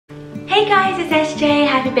guys, it's SJ.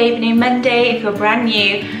 Happy Baby Name Monday. If you're brand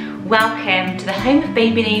new, welcome to the home of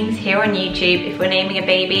baby names here on YouTube. If we're naming a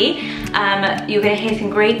baby, you're going to hear some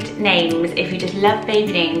great names. If you just love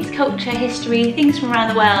baby names, culture, history, things from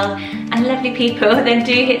around the world, and lovely people, then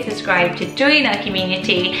do hit subscribe to join our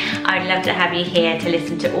community. I'd love to have you here to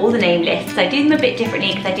listen to all the name lists. I do them a bit differently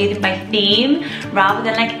because I do them by theme rather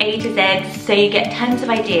than like A to Z, so you get tons of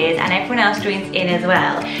ideas and everyone else joins in as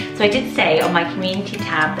well. So I did say on my community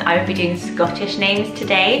tab that I would be doing Scottish names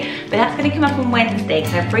today, but that's going to come up on Wednesday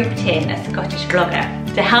because I've roped in a Scottish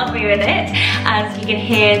vlogger to help me with it, so you can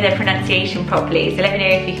hear the pronunciation properly. So let me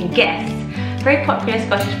know if you can guess. Very popular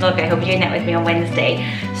Scottish vlogger who'll be doing that with me on Wednesday.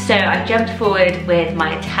 So I've jumped forward with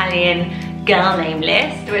my Italian girl name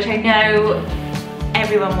list, which I know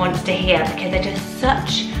everyone wants to hear because they're just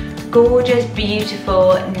such gorgeous,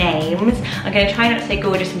 beautiful names. I'm going to try not to say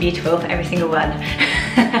gorgeous and beautiful for every single one.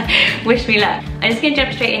 Wish me luck. I'm just going to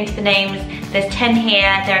jump straight into the names. There's 10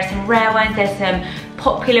 here. There are some rare ones, there's some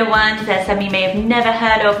popular ones, there's some you may have never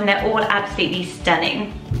heard of, and they're all absolutely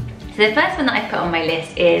stunning. So the first one that I put on my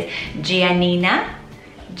list is Giannina.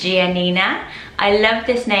 Giannina. I love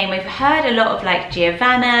this name. We've heard a lot of like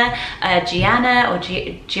Giovanna, Gianna, or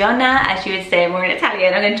Gianna, as you would say more in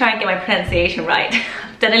Italian. I'm going to try and get my pronunciation right.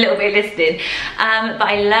 I've done a little bit of listening. But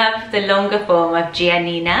I love the longer form of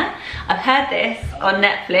Giannina. I've heard this on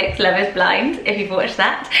Netflix, Love is Blind, if you've watched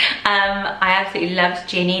that. I absolutely loved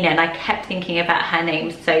Giannina and I kept thinking about her name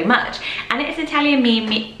so much. And it's Italian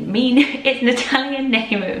it's an Italian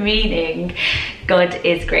name meaning God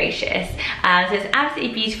is gracious. So it's an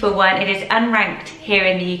absolutely beautiful one. It is unranked here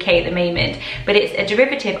in the UK at the moment, but it's a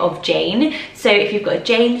derivative of Jane. So if you've got a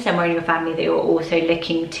Jane somewhere in your family that you're also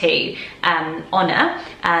looking to honour,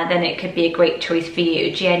 then it could be a great choice for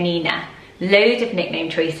you. Giannina. Loads of nickname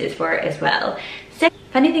choices for it as well. So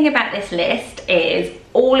funny thing about this list is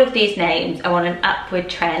all of these names are on an upward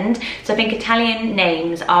trend. So I think Italian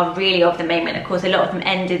names are really of the moment. Of course, a lot of them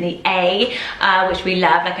end in the A, which we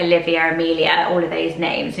love, like Olivia, Amelia, all of those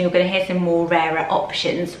names. And you're going to hear some more rarer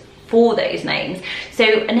options for those names. So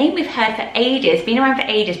a name we've heard for ages, been around for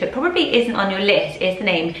ages, but probably isn't on your list is the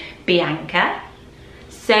name Bianca.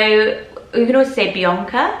 So we can also say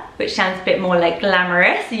Bianca, which sounds a bit more like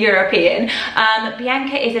glamorous, European.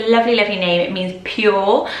 Bianca is a lovely, lovely name. It means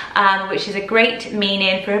pure, which is a great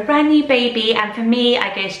meaning for a brand new baby. And for me,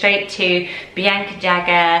 I go straight to Bianca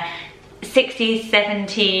Jagger, 60s,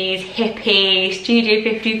 70s, hippie, Studio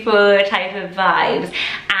 54 type of vibes,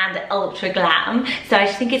 and ultra glam. So I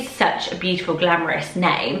just think it's such a beautiful, glamorous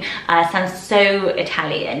name. Sounds so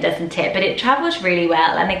Italian, doesn't it? But it travels really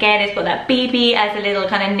well. And again, it's got that BB as a little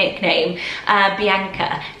kind of nickname,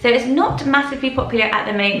 Bianca. So it's not massively popular at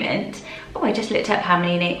the moment. Oh, I just looked up how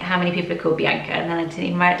many people are called Bianca, and then I didn't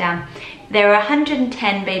even write it down. There were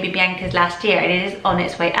 110 baby Biancas last year, and it is on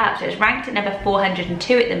its way up. So it's ranked at number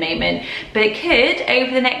 402 at the moment, but it could,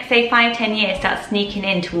 over the next, say, 5-10 years, start sneaking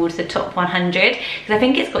in towards the top 100, because I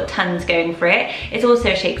think it's got tons going for it. It's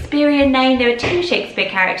also a Shakespearean name. There are 2 Shakespeare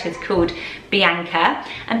characters called Bianca.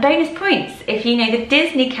 And bonus points if you know the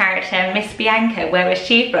Disney character Miss Bianca. Where was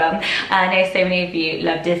she from? I know so many of you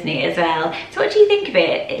love Disney as well. So what do you think of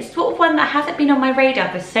it? It's sort of one that hasn't been on my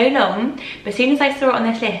radar for so long, but as soon as I saw it on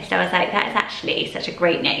this list, I was like, that is actually such a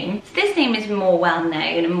great name. So this name is more well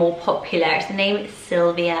known and more popular. It's the name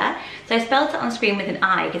Sylvia. So I spelled it on screen with an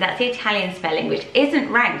I because that's the Italian spelling, which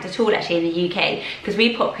isn't ranked at all actually in the UK, because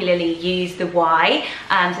we popularly use the Y.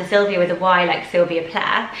 So Sylvia with a Y, like Sylvia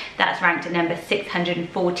Plath, that's ranked at number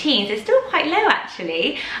 614. So it's still quite low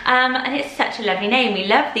actually. And it's such a lovely name. We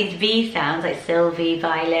love these V sounds like Sylvie,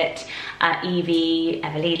 Violet, Evie,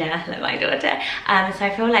 Evelina, like my daughter. So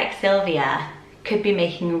I feel like Sylvia could be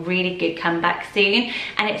making a really good comeback soon,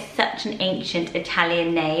 and it's such an ancient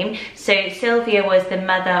Italian name. So Sylvia was the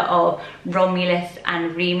mother of Romulus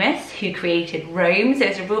and Remus, who created Rome, so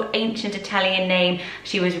it's a real ancient Italian name.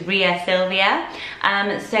 She was Rea Sylvia,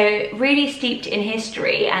 so really steeped in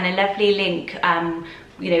history and a lovely link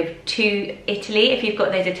you know, to Italy if you've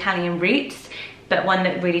got those Italian roots, but one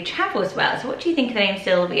that really travels well. So what do you think of the name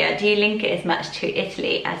Sylvia? Do you link it as much to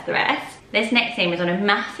Italy as the rest? This next name is on a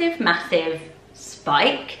massive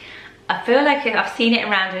spike. I feel like I've seen it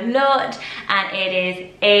around a lot, and it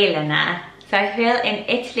is Elena. So I feel in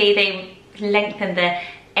Italy they lengthen the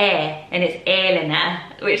and it's Elena,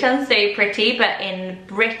 which sounds so pretty, but in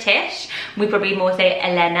British we probably more say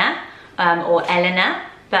Elena or Eleanor.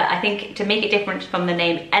 But I think to make it different from the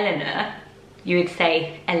name Eleanor, you would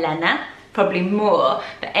say Elena, probably more,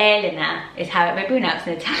 but Elena is how it would be pronounced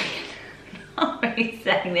in Italian. always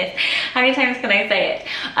saying this. How many times can I say it?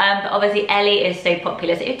 But obviously Ellie is so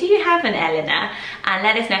popular. So do you have an Eleanor? And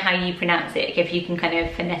let us know how you pronounce it, if you can kind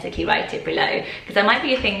of phonetically write it below, because that might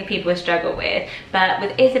be a thing that people struggle with. But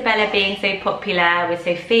with Isabella being so popular, with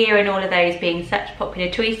Sophia and all of those being such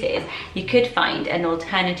popular choices, you could find an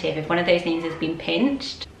alternative if one of those names has been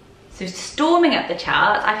pinched. So storming up the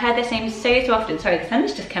charts, I've heard this name so often, sorry the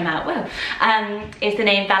sun's just come out, wow, is the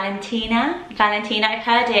name Valentina. Valentina, I've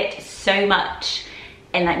heard it so much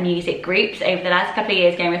in like music groups over the last couple of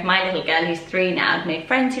years, going with my little girl who's 3 now. I've made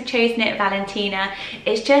friends who've chosen it, Valentina.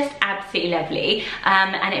 It's just absolutely lovely,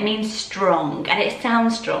 and it means strong, and it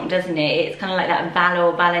sounds strong, doesn't it? It's kind of like that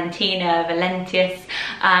Valor, Valentina, Valentius.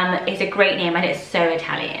 It's a great name, and it's so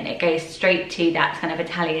Italian. It goes straight to that kind of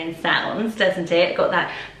Italian sounds, doesn't it? It's got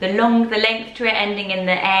that, the length to it, ending in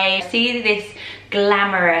the A. See this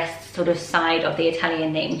glamorous sort of side of the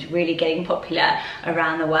Italian names really getting popular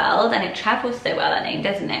around the world, and it travels so well, that name,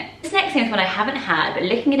 doesn't it? This next name is one I haven't had, but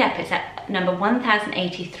looking it up, it's at number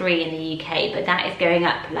 1083 in the UK, but that is going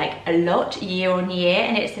up like a lot year on year,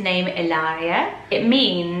 and it's the name Ilaria. It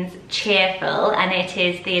means cheerful, and it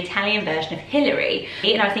is the Italian version of Hillary.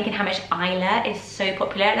 And I was thinking how much Isla is so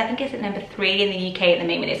popular, and I think it's at number 3 in the UK at the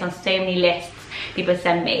moment. It's on so many lists people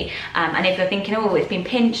send me, and if you're thinking, oh, it's been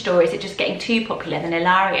pinched, or is it just getting too popular, then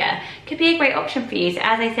Ilaria could be a great option for you. So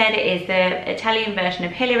as I said, it is the Italian version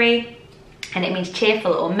of Hillary, and it means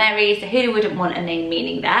cheerful or merry, so who wouldn't want a name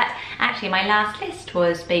meaning that? Actually, my last list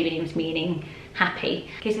was baby names meaning happy.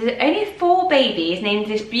 Okay, so there's only 4 babies named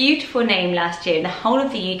this beautiful name last year in the whole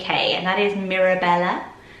of the UK, and that is Mirabella.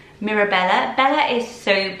 Mirabella. Bella is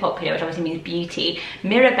so popular, which obviously means beauty.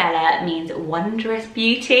 Mirabella means wondrous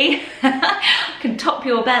beauty. Can top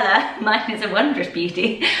your Bella. Mine is a wondrous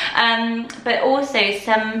beauty. But also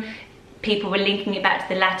some people were linking it back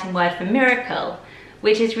to the Latin word for miracle,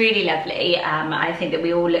 which is really lovely. I think that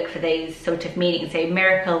we all look for those sort of meanings. So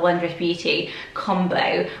miracle, wondrous beauty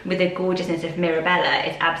combo with the gorgeousness of Mirabella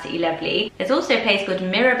is absolutely lovely. There's also a place called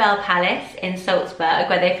Mirabelle Palace in Salzburg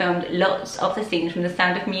where they filmed lots of the scenes from The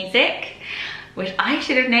Sound of Music, which I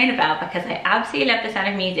should have known about because I absolutely love The Sound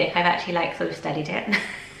of Music. I've actually like sort of studied it.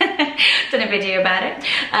 Done a video about it,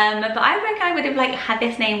 but I reckon I would have like had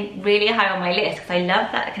this name really high on my list because I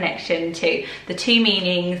love that connection to the 2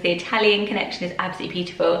 meanings. The Italian connection is absolutely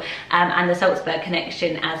beautiful, and the Salzburg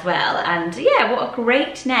connection as well. And yeah, what a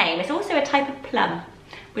great name. It's also a type of plum,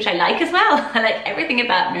 which I like as well. I like everything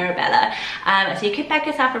about Mirabella. So you could bag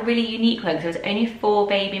yourself a really unique one, because there was only 4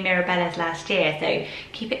 baby Mirabellas last year, so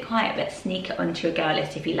keep it quiet but sneak it onto your girl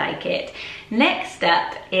list if you like it. Next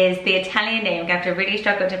up is the Italian name. I'm going to have to really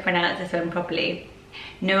struggle to pronounce this one properly.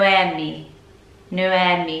 Noemi.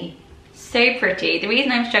 Noemi. So pretty. The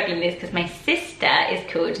reason I'm struggling is because my sister is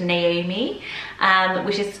called Naomi,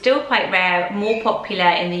 which is still quite rare, more popular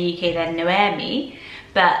in the UK than Noemi,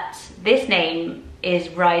 but this name is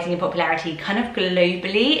rising in popularity kind of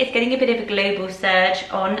globally. It's getting a bit of a global surge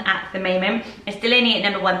on at the moment. It's still only at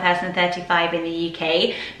number 1035 in the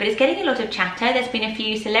UK, but it's getting a lot of chatter. There's been a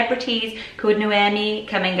few celebrities called Noemi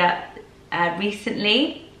coming up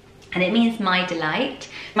recently, and it means my delight.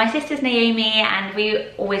 My sister's Naomi, and we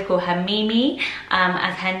always call her Mimi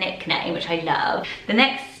as her nickname, which I love. The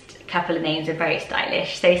next couple of names are very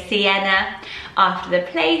stylish. So Sienna, after the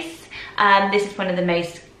place. This is one of the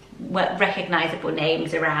most recognizable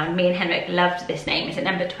names around. Me and Henrik loved this name. It's at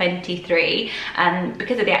number 23.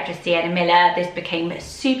 Because of the actress Sienna Miller, this became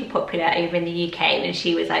super popular over in the UK when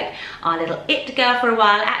she was like our little it girl for a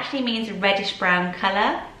while. It actually means reddish brown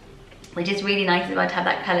color, which is really nice as well to have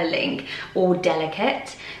that color link, or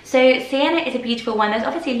delicate. So Sienna is a beautiful one. There's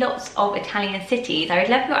obviously lots of Italian cities. I would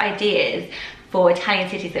love your ideas for Italian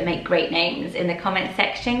cities that make great names in the comment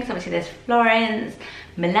section, because obviously there's Florence,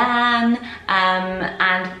 Milan,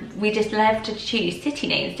 and we just love to choose city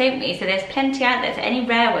names, don't we? So there's plenty out there. So any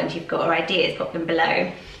rare ones you've got or ideas, pop them below.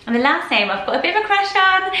 And the last name I've got a bit of a crush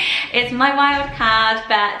on. It's my wild card,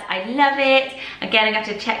 but I love it. Again, I'm going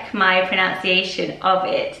to have to check my pronunciation of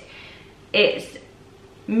it. It's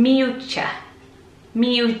Miuccia.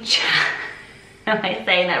 Miuccia. Am I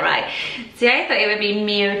saying that right? So I thought it would be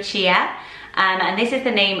Miuccia. And this is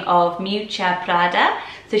the name of Miuccia Prada.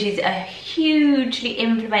 So she's a hugely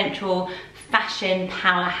influential fashion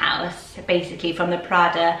powerhouse, basically from the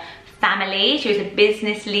Prada family. She was a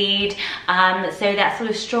business lead, so that sort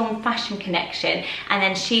of strong fashion connection. And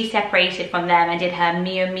then she separated from them and did her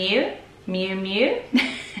Miu Miu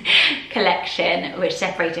collection, which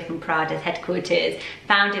separated from Prada's headquarters.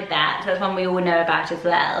 Founded that, so that's one we all know about as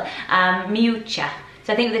well. Miuccia.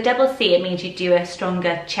 So I think with the double C, it means you do a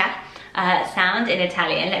stronger cha sound in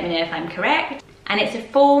Italian. Let me know if I'm correct. and it's a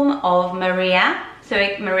form of Maria. So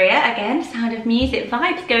Maria, again, Sound of Music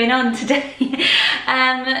vibes going on today.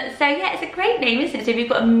 So yeah, it's a great name, isn't it? So if you've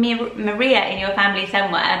got a Maria in your family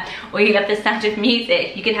somewhere, or you love the Sound of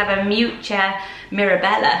Music, you could have a Mucha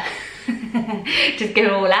Mirabella. Just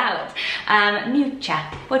go all out. Mucha,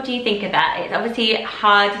 what do you think of that? It's obviously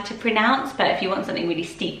hard to pronounce, but if you want something really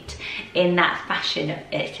steeped in that fashion of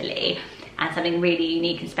Italy and something really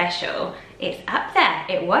unique and special, it's up there,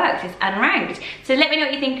 it works, it's unranked. So let me know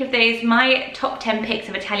what you think of those, my top 10 picks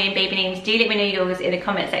of Italian baby names. Do let me know yours in the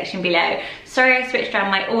comment section below. Sorry I switched around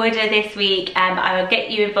my order this week, but I will get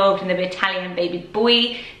you involved in the Italian baby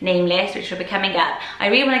boy name list, which will be coming up. I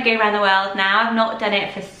really want to go around the world now. I've not done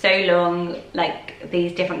it for so long, like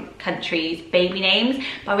these different countries' baby names,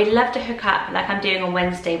 but I would love to hook up, like I'm doing on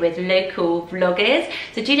Wednesday, with local vloggers.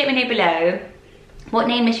 So do let me know below what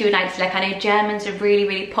name list you would like to select. I know German's a really,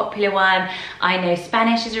 really popular one. I know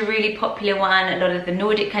Spanish is a really popular one, a lot of the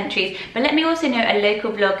Nordic countries. But let me also know a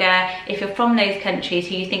local vlogger, if you're from those countries,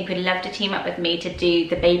 who you think would love to team up with me to do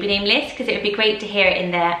the baby name list, because it would be great to hear it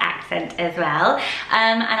in their accent as well.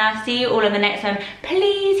 And I'll see you all on the next one.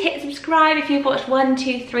 Please hit subscribe if you've watched 1,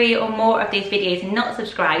 2, 3 or more of these videos and not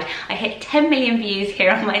subscribed. I hit 10 million views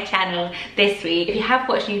here on my channel this week. If you have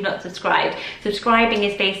watched and you've not subscribed, subscribing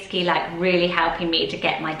is basically like really helping me to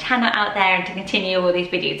get my channel out there and to continue all these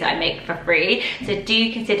videos that I make for free. So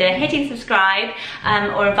do consider hitting subscribe,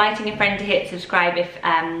 or inviting a friend to hit subscribe if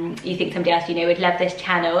you think somebody else you know would love this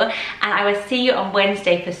channel. And I will see you on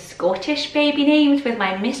Wednesday for Scottish baby names with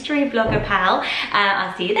my mystery vlogger pal.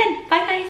 I'll see you then. Bye guys.